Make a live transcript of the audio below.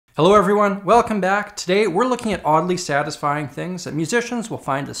Hello everyone, welcome back. Today we're looking at oddly satisfying things that musicians will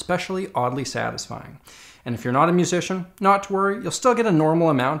find especially oddly satisfying. And if you're not a musician, not to worry, you'll still get a normal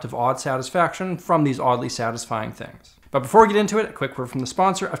amount of odd satisfaction from these oddly satisfying things. But before we get into it, a quick word from the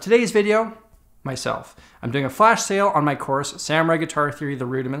sponsor of today's video, myself. I'm doing a flash sale on my course, Samurai Guitar Theory, The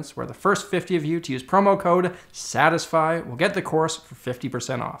Rudiments, where the first 50 of you to use promo code SATISFY will get the course for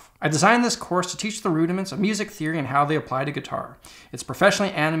 50% off. I designed this course to teach the rudiments of music theory and how they apply to guitar. It's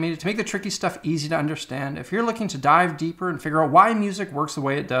professionally animated to make the tricky stuff easy to understand. If you're looking to dive deeper and figure out why music works the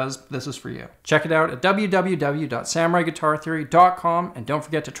way it does, this is for you. Check it out at www.samuraiguitartheory.com, and don't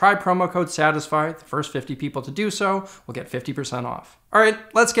forget to try promo code SATISFY. The first 50 people to do so will get 50% off. All right,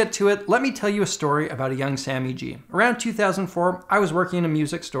 let's get to it. Let me tell you a story about a young Sammy G. Around 2004, I was working in a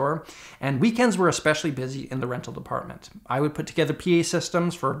music store, and weekends were especially busy in the rental department. I would put together PA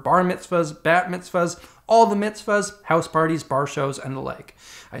systems for bar mitzvahs, bat mitzvahs, all the mitzvahs, house parties, bar shows, and the like.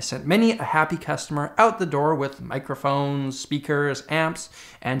 I sent many a happy customer out the door with microphones, speakers, amps,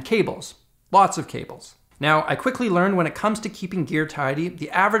 and cables. Lots of cables. Now, I quickly learned when it comes to keeping gear tidy, the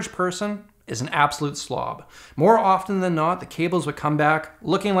average person is an absolute slob. More often than not, the cables would come back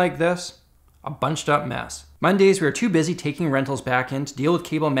looking like this, a bunched up mess. Mondays, we were too busy taking rentals back in to deal with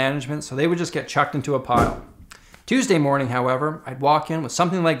cable management, so they would just get chucked into a pile. Tuesday morning, however, I'd walk in with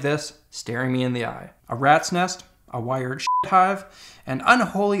something like this staring me in the eye. A rat's nest, a wired shit hive, an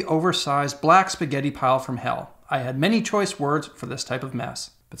unholy oversized black spaghetti pile from hell. I had many choice words for this type of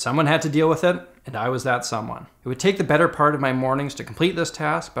mess, but someone had to deal with it, and I was that someone. It would take the better part of my mornings to complete this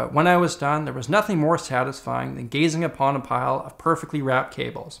task, but when I was done, there was nothing more satisfying than gazing upon a pile of perfectly wrapped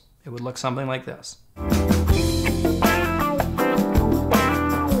cables. It would look something like this.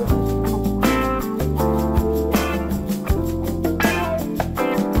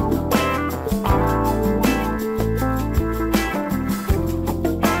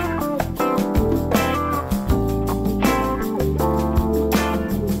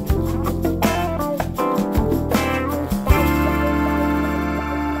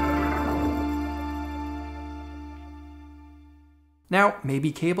 Now,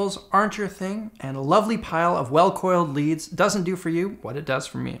 maybe cables aren't your thing, and a lovely pile of well-coiled leads doesn't do for you what it does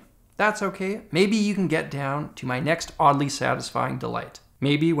for me. That's okay. Maybe you can get down to my next oddly satisfying delight.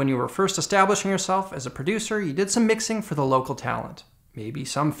 Maybe when you were first establishing yourself as a producer, you did some mixing for the local talent. Maybe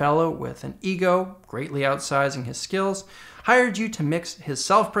some fellow with an ego, greatly outsizing his skills, hired you to mix his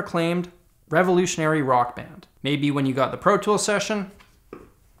self-proclaimed revolutionary rock band. Maybe when you got the Pro Tools session,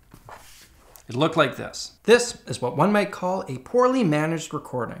 it looked like this. This is what one might call a poorly managed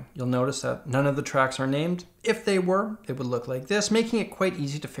recording. You'll notice that none of the tracks are named. If they were, it would look like this, making it quite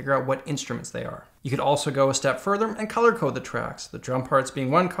easy to figure out what instruments they are. You could also go a step further and color code the tracks, the drum parts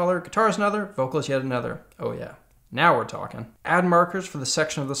being one color, guitars another, vocals yet another. Oh yeah, now we're talking. Add markers for the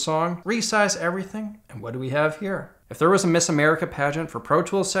section of the song, resize everything, and what do we have here? If there was a Miss America pageant for Pro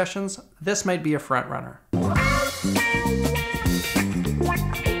Tools sessions, this might be a front runner.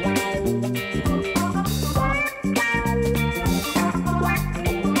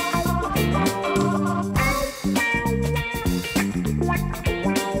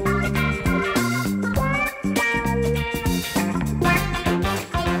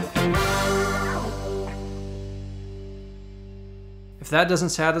 If that doesn't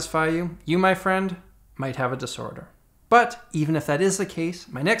satisfy you, you, my friend, might have a disorder. But even if that is the case,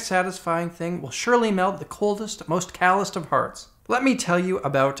 my next satisfying thing will surely melt the coldest, most calloused of hearts. Let me tell you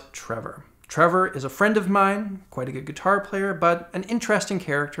about Trevor. Trevor is a friend of mine, quite a good guitar player, but an interesting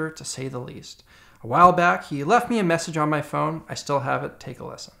character to say the least. A while back, he left me a message on my phone. I still have it. Take a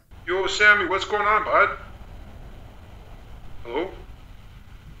listen. Yo, Sammy, what's going on, bud? Hello?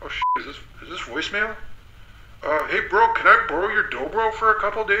 Oh, is this voicemail? Hey bro, can I borrow your dobro for a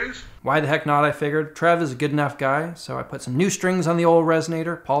couple days? Why the heck not, I figured. Trev is a good enough guy, so I put some new strings on the old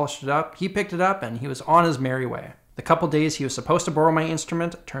resonator, polished it up, he picked it up, and he was on his merry way. The couple days he was supposed to borrow my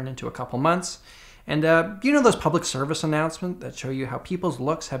instrument turned into a couple months, and you know those public service announcements that show you how people's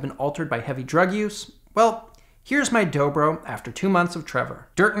looks have been altered by heavy drug use? Well, here's my dobro after 2 months of Trevor.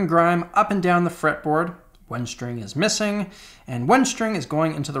 Dirt and grime up and down the fretboard, one string is missing, and one string is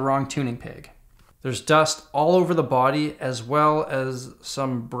going into the wrong tuning peg. There's dust all over the body, as well as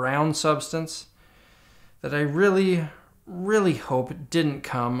some brown substance that I really hope didn't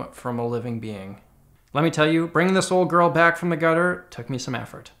come from a living being. Let me tell you, bringing this old girl back from the gutter took me some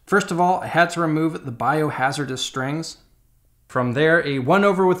effort. First of all, I had to remove the biohazardous strings. From there, a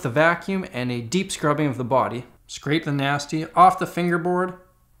one-over with the vacuum and a deep scrubbing of the body. Scrape the nasty off the fingerboard,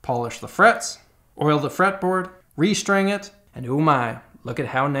 polish the frets, oil the fretboard, restring it, and oh my, look at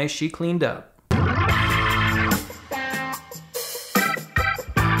how nice she cleaned up.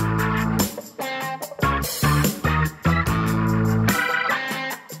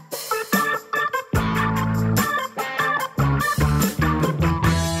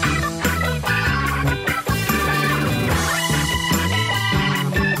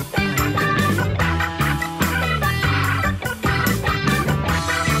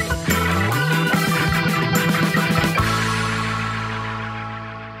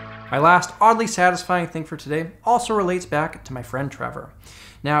 last oddly satisfying thing for today also relates back to my friend Trevor.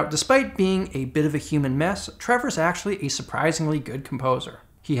 Now, despite being a bit of a human mess, Trevor's actually a surprisingly good composer.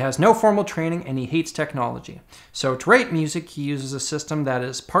 He has no formal training and he hates technology. So to write music, he uses a system that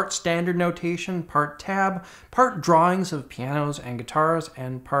is part standard notation, part tab, part drawings of pianos and guitars,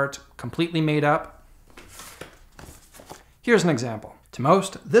 and part completely made up. Here's an example. To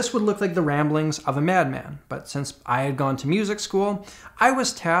most, this would look like the ramblings of a madman, but since I had gone to music school, I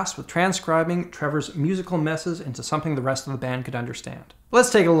was tasked with transcribing Trevor's musical messes into something the rest of the band could understand. Let's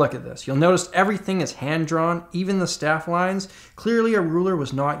take a look at this. You'll notice everything is hand-drawn, even the staff lines. Clearly a ruler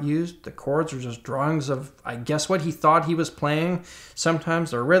was not used. The chords are just drawings of, I guess, what he thought he was playing.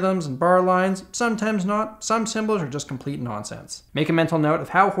 Sometimes there are rhythms and bar lines, sometimes not. Some symbols are just complete nonsense. Make a mental note of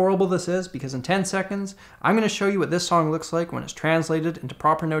how horrible this is, because in 10 seconds, I'm going to show you what this song looks like when it's translated into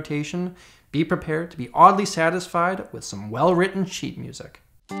proper notation. Be prepared to be oddly satisfied with some well-written sheet music.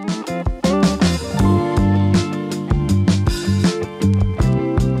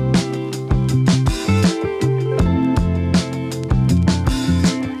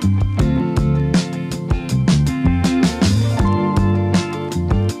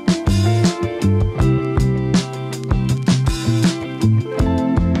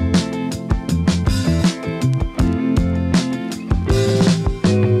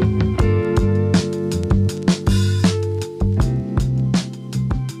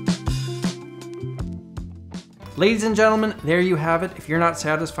 Ladies and gentlemen, there you have it. If you're not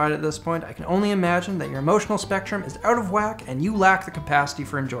satisfied at this point, I can only imagine that your emotional spectrum is out of whack and you lack the capacity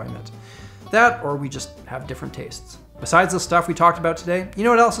for enjoyment. That, or we just have different tastes. Besides the stuff we talked about today, you know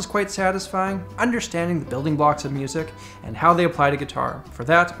what else is quite satisfying? Understanding the building blocks of music and how they apply to guitar. For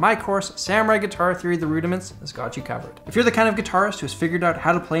that, my course, Samurai Guitar Theory: The Rudiments, has got you covered. If you're the kind of guitarist who has figured out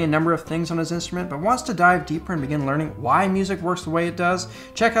how to play a number of things on his instrument but wants to dive deeper and begin learning why music works the way it does,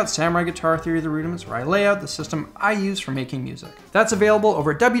 check out Samurai Guitar Theory: The Rudiments, where I lay out the system I use for making music. That's available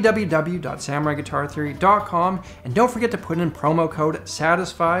over at www.samuraiguitartheory.com, and don't forget to put in promo code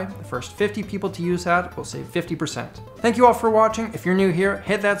SATISFY. The first 50 people to use that will save 50%. Thank you all for watching. If you're new here,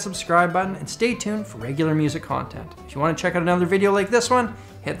 hit that subscribe button and stay tuned for regular music content. If you want to check out another video like this one,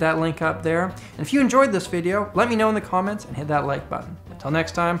 hit that link up there. And if you enjoyed this video, let me know in the comments and hit that like button. Until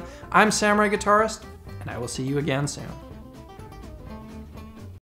next time, I'm Samurai Guitarist, and I will see you again soon.